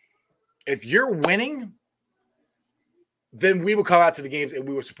town. If you're winning, then we will come out to the games and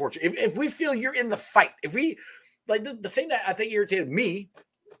we will support you. If we feel you're in the fight, if we like the thing that I think irritated me,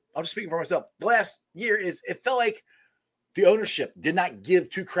 I'm just speaking for myself, the last year is it felt like the ownership did not give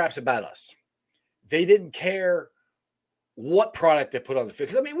two craps about us. They didn't care what product they put on the field.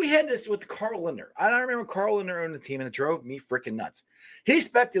 Because, I mean, we had this with Carl Linder. I remember Carl Linder owned the team, and it drove me freaking nuts. He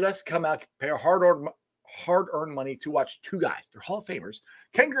expected us to come out, pay our hard-earned money to watch two guys. They're Hall of Famers,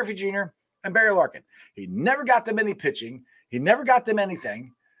 Ken Griffey Jr. and Barry Larkin. He never got them any pitching. He never got them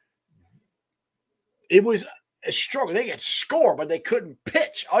anything. It was a struggle. They could score, but they couldn't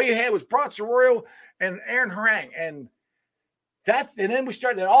pitch. All you had was Bronson Royal and Aaron Harang. And then we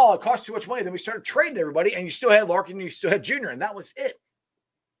started, it cost too much money. Then we started trading everybody, and you still had Larkin, and you still had Junior, and that was it.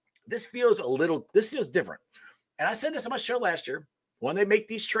 This feels different. And I said this on my show last year, when they make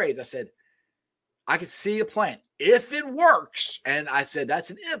these trades, I said, I could see a plan if it works. And I said,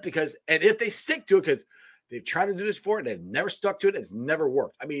 that's an if, and if they stick to it, because they've tried to do this before and they've never stuck to it. It's never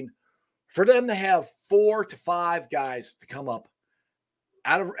worked. I mean, for them to have 4 to 5 guys to come up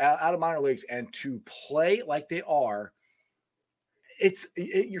out of minor leagues and to play like they are,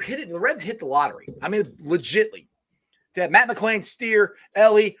 you're hitting. The Reds hit the lottery. I mean, legitly. To have Matt McClain, Steer,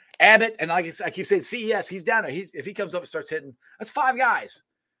 Ellie, Abbott, and I keep saying CES, he's down there. If he comes up and starts hitting, that's 5 guys.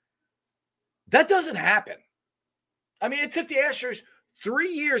 That doesn't happen. I mean, it took the Astros 3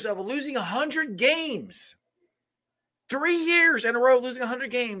 years of losing 100 games. 3 years in a row of losing 100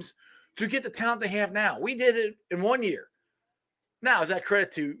 games to get the talent they have now. We did it in 1 year. Now, is that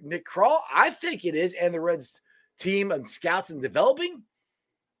credit to Nick Krall? I think it is, and the Reds team and scouts and developing,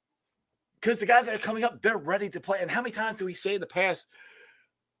 because the guys that are coming up, they're ready to play. And how many times do we say in the past,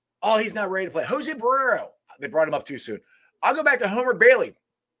 oh, he's not ready to play? Jose Barrero, they brought him up too soon. I'll go back to Homer Bailey.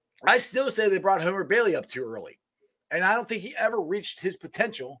 I still say they brought Homer Bailey up too early. And I don't think he ever reached his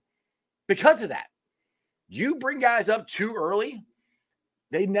potential because of that. You bring guys up too early,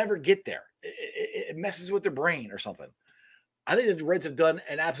 they never get there. It messes with their brain or something. I think the Reds have done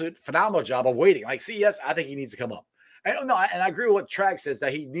an absolute phenomenal job of waiting. Like, CES, I think he needs to come up. And I agree with what Trag says,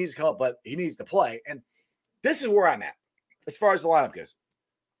 that he needs to come up, but he needs to play. And this is where I'm at as far as the lineup goes.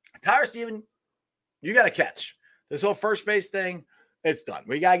 Tyler Steven, you got to catch. This whole first base thing, it's done.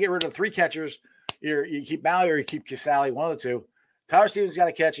 We got to get rid of 3 catchers. You keep Maui or you keep Casale, one of the two. Tyler Stevens got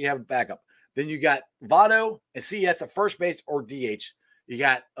to catch. You have a backup. Then you got Voto and CES at first base or DH. You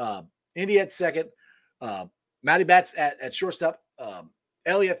got Indy at second. Matty Bats at shortstop.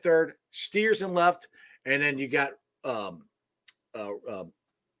 Ellie at third. Steers in left. And then you got TJ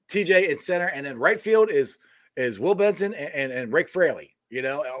in center. And then right field is Will Benson and Rick Fraley,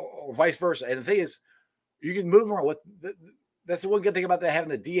 or vice versa. And the thing is, you can move around. That's the one good thing about having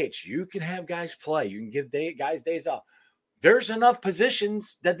the DH. You can have guys play. You can give guys days off. There's enough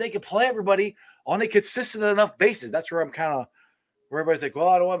positions that they can play everybody on a consistent enough basis. That's where I'm kind of where everybody's like, well,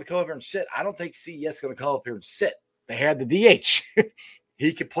 I don't want to come up here and sit. I don't think CES is going to come up here and sit. They had the DH.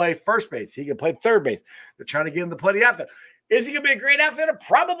 He could play first base. He could play third base. They're trying to get him to play the outfield. Is he going to be a great outfielder?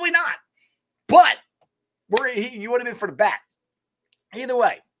 Probably not. But you would have been for the bat. Either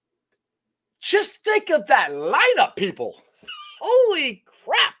way, just think of that lineup, people. Holy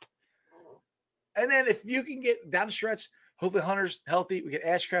crap. And then if you can get down the stretch, hopefully Hunter's healthy. We get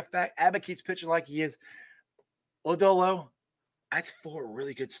Ashcraft back. Abbott keeps pitching like he is. Odolo, that's 4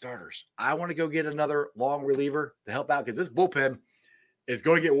 really good starters. I want to go get another long reliever to help out because this bullpen is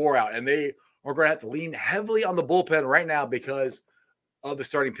going to get wore out. And they are going to have to lean heavily on the bullpen right now because of the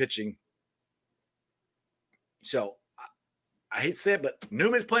starting pitching So I hate to say it, but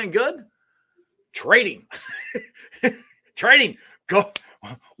Newman's playing good. Trading. Trading. Go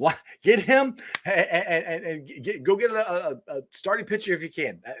get him and go get a starting pitcher if you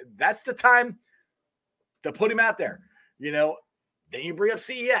can. That's the time to put him out there. Then you bring up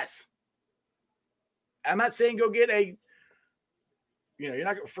CES. I'm not saying go get you're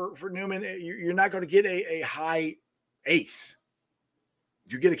not for Newman. You're not going to get a high ace.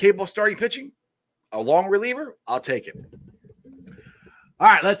 You get a capable starting pitching, a long reliever. I'll take it. All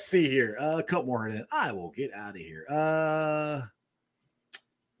right, let's see here. A couple more, and then I will get out of here.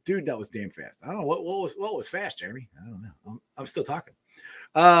 Dude, that was damn fast. I don't know what was fast, Jeremy. I don't know. I'm still talking.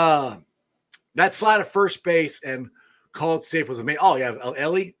 That slide at first base and called safe was amazing. Oh yeah,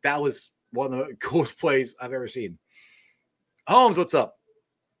 Ellie, that was one of the coolest plays I've ever seen. Holmes, what's up?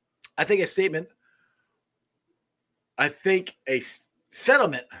 I think a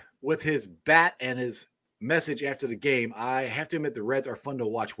settlement with his bat and his message after the game. I have to admit the Reds are fun to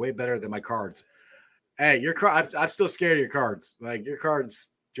watch, way better than my Cards. Hey, your card. I'm still scared of your Cards. Like your Cards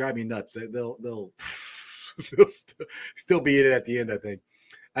drive me nuts. They'll still be in it at the end. I think.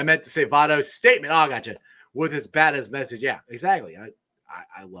 I meant to say Voto's statement. Oh, I gotcha. With his bat as message. Yeah, exactly.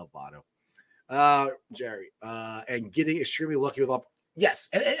 I love Voto. Jerry, and getting extremely lucky with all. Yes,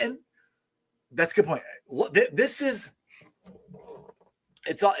 and that's a good point. This is.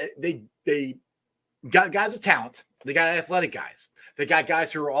 It's all they got guys with talent. They got athletic guys. They got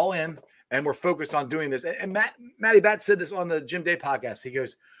guys who are all in and we're focused on doing this. And Matty Bat said this on the Jim Day podcast. He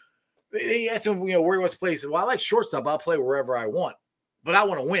goes, he asked him, where he wants to play. He said, well, I like shortstop. I'll play wherever I want, but I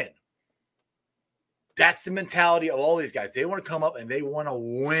want to win. That's the mentality of all these guys. They want to come up and they want to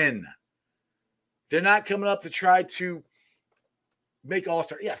win. They're not coming up to try to make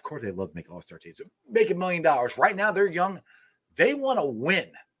all-star. Yeah, of course they love to make all-star teams. Make $1 million. Right now they're young. They want to win.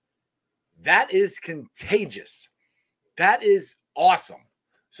 That is contagious. That is awesome.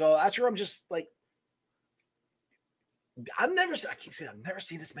 So that's where I'm just like, I keep saying, I've never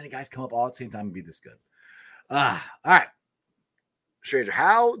seen this many guys come up all at the same time and be this good. All right. Stranger,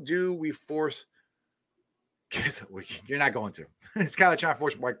 how do we force kids? You're not going to. It's kind of like trying to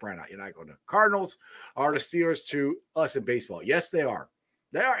force Mike Brown out. You're not going to. Cardinals are the Steelers to us in baseball. Yes, they are.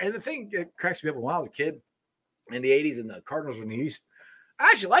 They are. And the thing that cracks me up when I was a kid in the 80s and the Cardinals were in the East, I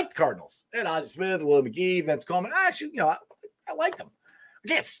actually liked the Cardinals. And Ozzie Smith, Will McGee, Vince Coleman. I actually, I liked them. I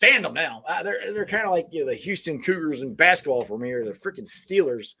can't stand them now. They're kind of like the Houston Cougars in basketball for me, or the freaking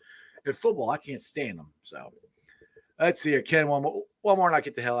Steelers in football. I can't stand them. So let's see here. Ken, one more and I'll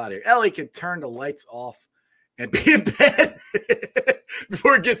get the hell out of here. Ellie can turn the lights off and be in bed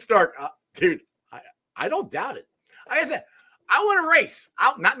before it gets dark. Dude, I don't doubt it. Like I said, I want to race.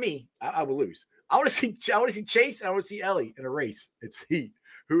 Not me. I will lose. I want to see Chase and I want to see Ellie in a race and see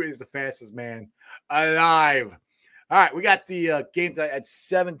who is the fastest man alive. All right, we got the game tonight at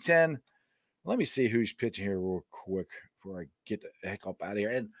 7:10. Let me see who's pitching here real quick before I get the heck up out of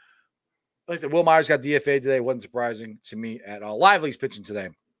here. And like I said, Will Myers got DFA today. Wasn't surprising to me at all. Lively's pitching today.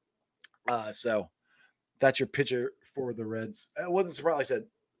 So that's your pitcher for the Reds. It wasn't surprising. Like I said,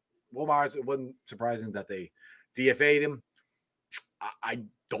 Will Myers, it wasn't surprising that they DFA'd him. I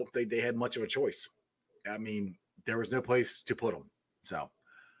don't think they had much of a choice. I mean, there was no place to put him. So,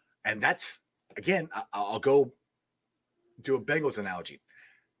 and that's, again, I'll go do a Bengals analogy.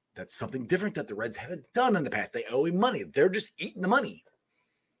 That's something different that the Reds haven't done in the past. They owe him money. They're just eating the money.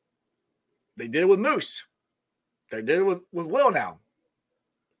 They did it with Moose. They did it with Will now.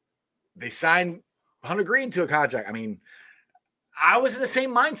 They signed Hunter Green to a contract. I mean, I was in the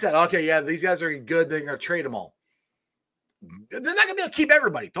same mindset. Okay, yeah, these guys are good. They're going to trade them all. They're not going to be able to keep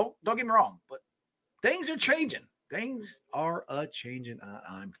everybody. Don't get me wrong. But things are changing. Things are a-changing.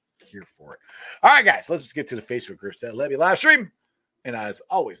 I'm here for it. All right, guys, let's get to the Facebook groups that let me live stream. And as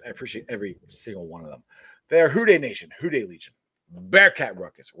always, I appreciate every single one of them. They're Houday Nation, Houday Legion, Bearcat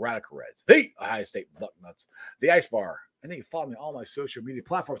Ruckus, Radical Reds, the Ohio State Bucknuts, the Ice Bar. And then you follow me on all my social media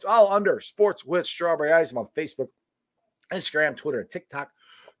platforms, all under Sports with Strawberry Ice. I'm on Facebook, Instagram, Twitter, and TikTok.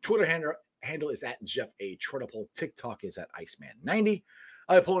 Twitter handle is at Jeff A. Trunapole. TikTok is at Iceman90.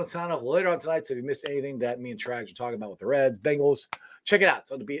 I'll be pulling a sign off later on tonight. So if you missed anything that me and Trags are talking about with the Reds, Bengals, check it out.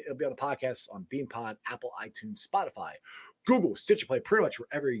 So it'll be on the podcast on BeanPod, Apple, iTunes, Spotify, Google, Stitcher Play, pretty much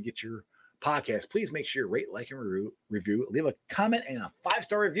wherever you get your podcast. Please make sure you rate, like, and review. Leave a comment and a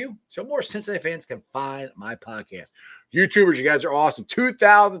 5-star review so more Cincinnati fans can find my podcast. YouTubers, you guys are awesome.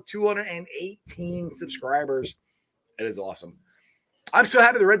 2,218 subscribers. It is awesome. I'm so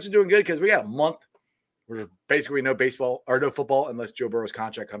happy the Reds are doing good because we got a month where basically no baseball or no football unless Joe Burrow's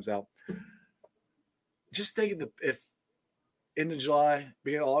contract comes out. Just thinking if into July,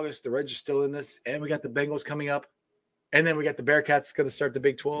 beginning of August. The Reds are still in this, and we got the Bengals coming up, and then we got the Bearcats going to start the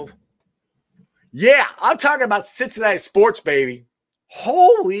Big 12. Yeah, I'm talking about Cincinnati sports, baby.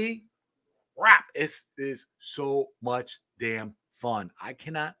 Holy crap. It is so much damn fun. I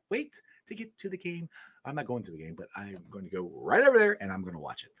cannot wait to get to the game. I'm not going to the game, but I'm going to go right over there, and I'm going to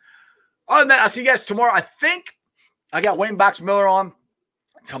watch it. Other than that, I'll see you guys tomorrow. I think I got Wayne Box Miller on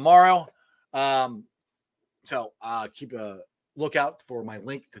tomorrow. So keep a lookout for my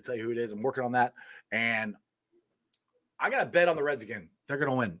link to tell you who it is. I'm working on that. And I got a bet on the Reds again. They're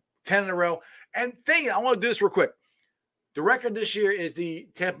going to win 10 in a row. And I want to do this real quick. The record this year is the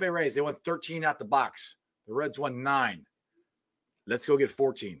Tampa Bay Rays. They won 13 out the box. The Reds won 9. Let's go get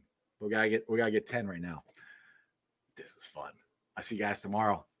 14. We gotta get 10 right now. This is fun. I'll see you guys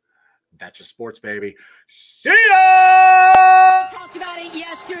tomorrow. That's your sports, baby. See ya! Talked about it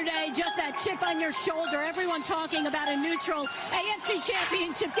yesterday, just that chip on your shoulder. Everyone talking about a neutral AFC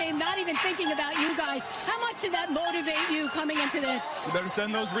championship game, not even thinking about you guys. How much did that motivate you coming into this? You better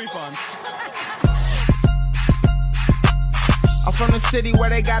send those refunds. I'm from the city where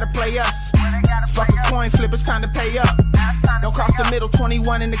they gotta play us. Fuck a coin flip, it's time to pay up. Don't cross the middle,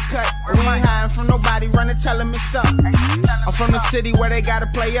 21 in the cut. We ain't hiding from nobody, run and tell them it's up. I'm from the city where they gotta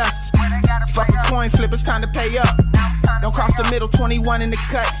play us. Fuck a coin flip, it's time to pay up. Don't cross the middle, 21 in the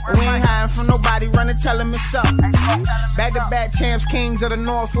cut. We ain't hiding from nobody, run and tell them it's up. Back-to-back champs, kings of the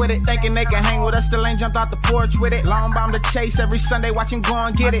north with it. Thinking they can hang with us, still ain't jumped out the porch with it. Long bomb to chase every Sunday, watch him go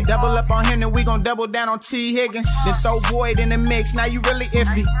and get it. Double up on him, then we gon' double down on T. Higgins. Then throw Boyd in the mix, now you really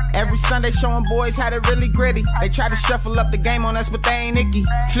iffy. Every Sunday showing boys how to really gritty. They try to shuffle up the game on us, but they ain't icky.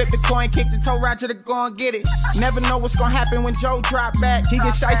 Flip the coin, kick the toe Roger to go and get it. Never know what's gonna happen when Joe drop back. He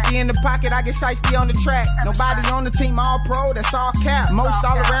get shiesty in the pocket, I get shiesty on the track. Nobody on the team all pro, that's all cap. Most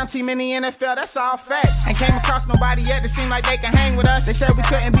all around team in the NFL, that's all fact. Ain't came across nobody yet that seem like they can hang with us. They said we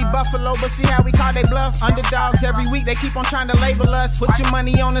couldn't be Buffalo, but see how we call they bluff. Underdogs every week, they keep on trying to label us. Put your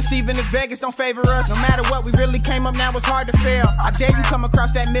money on us, even if Vegas don't favor us. No matter what, we really came up, now it's hard to fail. I dare you come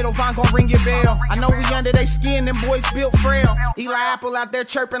across that middle, Von gon' ring your bell. I know we under they skin, them boys built frail. Eli Apple out there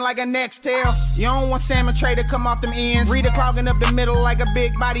chirping like a next tail. You don't want Salmon Trey to come off them ends. Rita clogging up the middle like a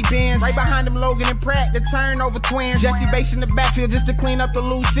big body Benz. Right behind them Logan and Pratt, the turnover twins. Jesse Bates in the backfield just to clean up the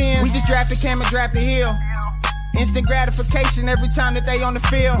loose ends. We just drafted Cam and drafted Hill. Instant gratification every time that they on the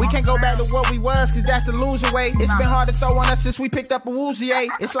field. We can't go back to what we was, cause that's the loser way. It's been hard to throw on us since we picked up a Woozier.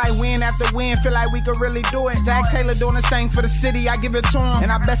 It's like win after win, feel like we could really do it. Zach Taylor doing the same for the city, I give it to him. And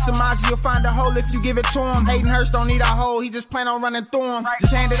I bet Samaji will find a hole if you give it to him. Hayden Hurst don't need a hole, he just plan on running through him.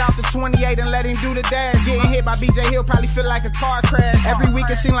 Just hand it off to 28 and let him do the dash. Getting hit by BJ Hill probably feel like a car crash. Every week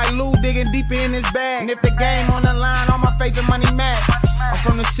it seem like Lou digging deeper in his bag. And if the game on the line, all my favorite money match. I'm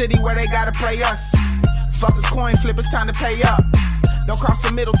from the city where they gotta play us. Fuck a coin flip, it's time to pay up. Don't cross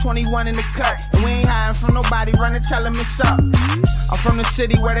the middle, 21 in the cut. And we ain't hiding from nobody, run and tell them it's up. I'm from the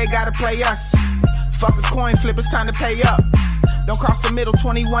city where they gotta play us. Fuck a coin flip, it's time to pay up. Don't cross the middle,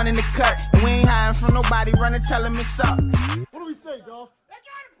 21 in the cut. And we ain't hiding from nobody, run and tell them it's up.